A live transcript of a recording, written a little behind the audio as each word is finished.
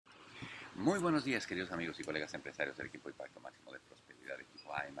Muy buenos días, queridos amigos y colegas empresarios del equipo Impacto Máximo de Prosperidad,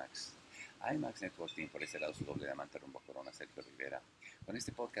 equipo IMAX. IMAX Network Team, por este lado su doble diamante rumbo Corona, Sergio Rivera, con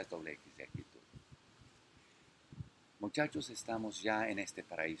este podcast doble X de actitud. Muchachos, estamos ya en este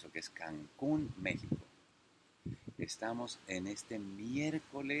paraíso que es Cancún, México. Estamos en este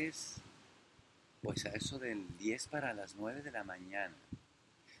miércoles, pues a eso del 10 para las 9 de la mañana.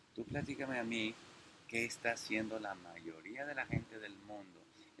 Tú platícame a mí qué está haciendo la mayoría de la gente del mundo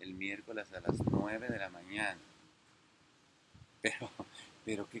el miércoles a las 9 de la mañana. Pero,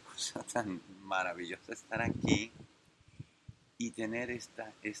 pero qué cosa tan maravillosa estar aquí y tener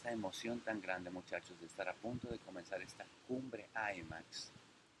esta emoción tan grande, muchachos, de estar a punto de comenzar esta cumbre IMAX,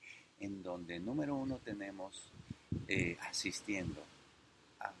 en donde número uno tenemos asistiendo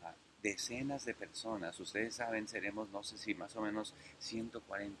a decenas de personas. Ustedes saben, seremos, no sé si más o menos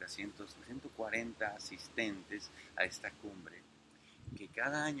 140 asistentes a esta cumbre, que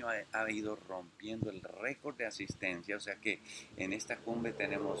cada año ha ido rompiendo el récord de asistencia. O sea que en esta cumbre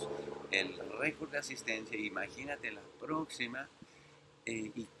tenemos el récord de asistencia. Imagínate la próxima,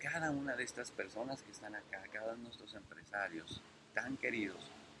 y cada una de estas personas que están acá, cada uno de nuestros empresarios tan queridos,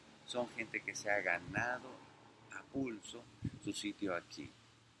 son gente que se ha ganado a pulso su sitio aquí.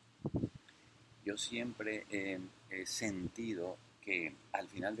 Yo siempre he sentido que al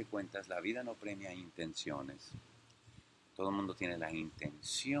final de cuentas la vida no premia intenciones. Todo el mundo tiene la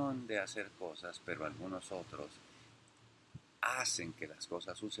intención de hacer cosas, pero algunos otros hacen que las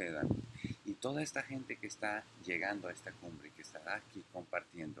cosas sucedan. Y toda esta gente que está llegando a esta cumbre, que estará aquí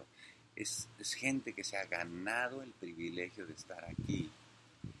compartiendo, es gente que se ha ganado el privilegio de estar aquí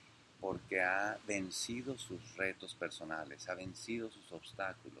porque ha vencido sus retos personales, ha vencido sus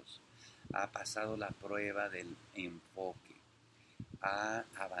obstáculos, ha pasado la prueba del enfoque, ha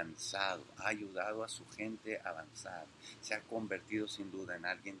avanzado, ha ayudado a su gente a avanzar, se ha convertido sin duda en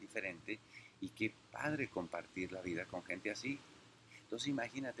alguien diferente, y qué padre compartir la vida con gente así. Entonces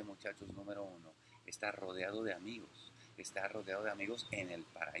imagínate, muchachos, número uno, estar rodeado de amigos, estar rodeado de amigos en el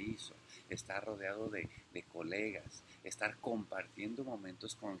paraíso, estar rodeado de colegas, estar compartiendo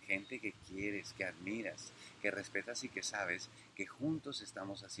momentos con gente que quieres, que admiras, que respetas y que sabes que juntos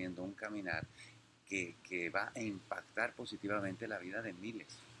estamos haciendo un caminar que va a impactar positivamente la vida de miles.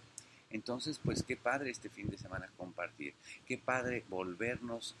 Entonces, pues qué padre este fin de semana compartir, qué padre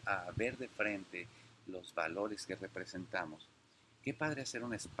volvernos a ver de frente los valores que representamos, qué padre hacer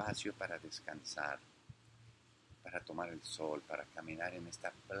un espacio para descansar, para tomar el sol, para caminar en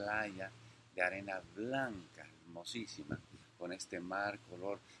esta playa de arena blanca, hermosísima, con este mar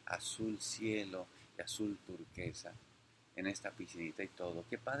color azul cielo y azul turquesa, en esta piscinita y todo.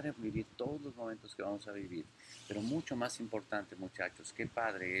 Qué padre vivir todos los momentos que vamos a vivir. Pero mucho más importante, muchachos, qué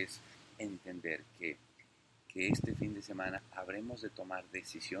padre es entender que este fin de semana habremos de tomar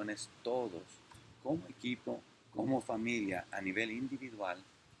decisiones todos, como equipo, como familia, a nivel individual,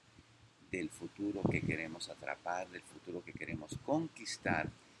 del futuro que queremos atrapar, del futuro que queremos conquistar.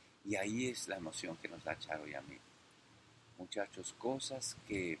 Y ahí es la emoción que nos da Charo y a mí. Muchachos, cosas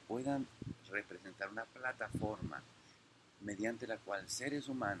que puedan representar una plataforma mediante la cual seres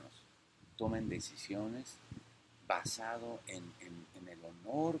humanos tomen decisiones basado en el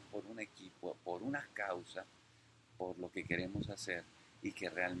honor por un equipo, por una causa, por lo que queremos hacer, y que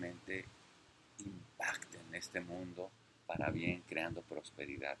realmente impacten este mundo para bien, creando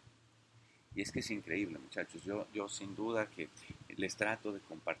prosperidad. Y es que es increíble, muchachos. Yo sin duda que les trato de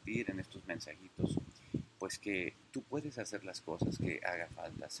compartir en estos mensajitos, pues que tú puedes hacer las cosas que haga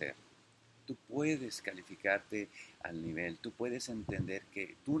falta hacer. Tú puedes calificarte al nivel, tú puedes entender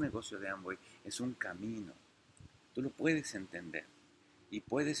que tu negocio de Amway es un camino. Tú lo puedes entender, y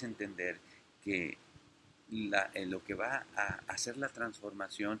puedes entender que lo que va a hacer la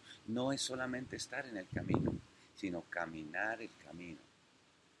transformación no es solamente estar en el camino, sino caminar el camino.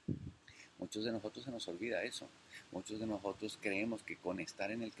 Muchos de nosotros se nos olvida eso. Muchos de nosotros creemos que con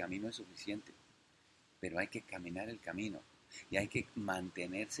estar en el camino es suficiente, pero hay que caminar el camino y hay que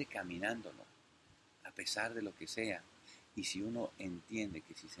mantenerse caminándolo a pesar de lo que sea. Y si uno entiende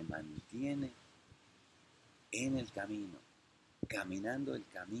que si se mantiene en el camino, caminando el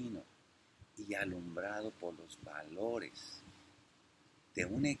camino y alumbrado por los valores de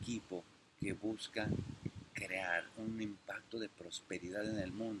un equipo que busca crear un impacto de prosperidad en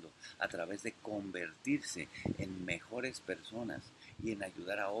el mundo a través de convertirse en mejores personas y en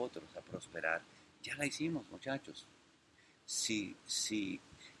ayudar a otros a prosperar, ya la hicimos, muchachos. Si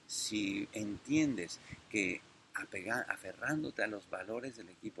entiendes que aferrándote a los valores del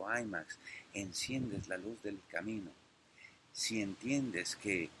equipo IMAX, enciendes la luz del camino. Si entiendes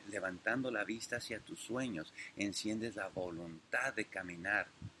que levantando la vista hacia tus sueños, enciendes la voluntad de caminar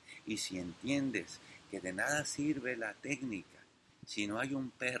Y si entiendes que de nada sirve la técnica si no hay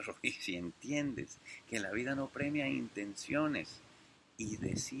un perro, y si entiendes que la vida no premia intenciones y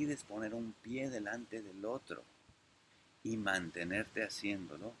decides poner un pie delante del otro y mantenerte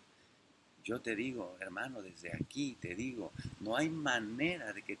haciéndolo, yo te digo, hermano, desde aquí te digo, no hay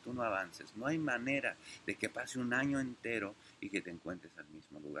manera de que tú no avances, no hay manera de que pase un año entero y que te encuentres al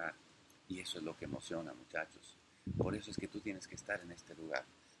mismo lugar. Y eso es lo que emociona, muchachos. Por eso es que tú tienes que estar en este lugar.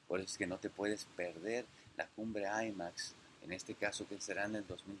 Por eso es que no te puedes perder la cumbre IMAX, en este caso que será en el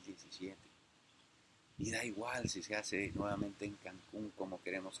 2017. Y da igual si se hace nuevamente en Cancún como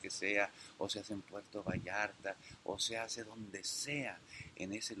queremos que sea, o se hace en Puerto Vallarta, o se hace donde sea,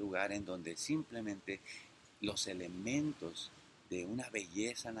 en ese lugar en donde simplemente los elementos de una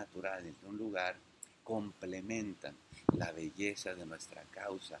belleza natural de un lugar complementan la belleza de nuestra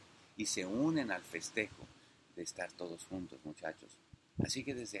causa y se unen al festejo de estar todos juntos, muchachos. Así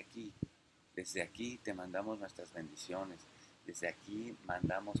que desde aquí te mandamos nuestras bendiciones. Desde aquí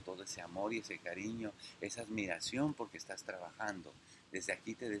mandamos todo ese amor y ese cariño, esa admiración porque estás trabajando. Desde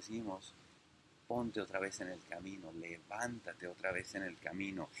aquí te decimos, ponte otra vez en el camino, levántate otra vez en el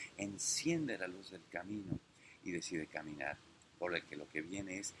camino, enciende la luz del camino y decide caminar, porque lo que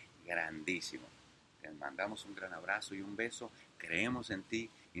viene es grandísimo. Te mandamos un gran abrazo y un beso, creemos en ti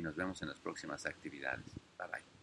y nos vemos en las próximas actividades. Bye bye.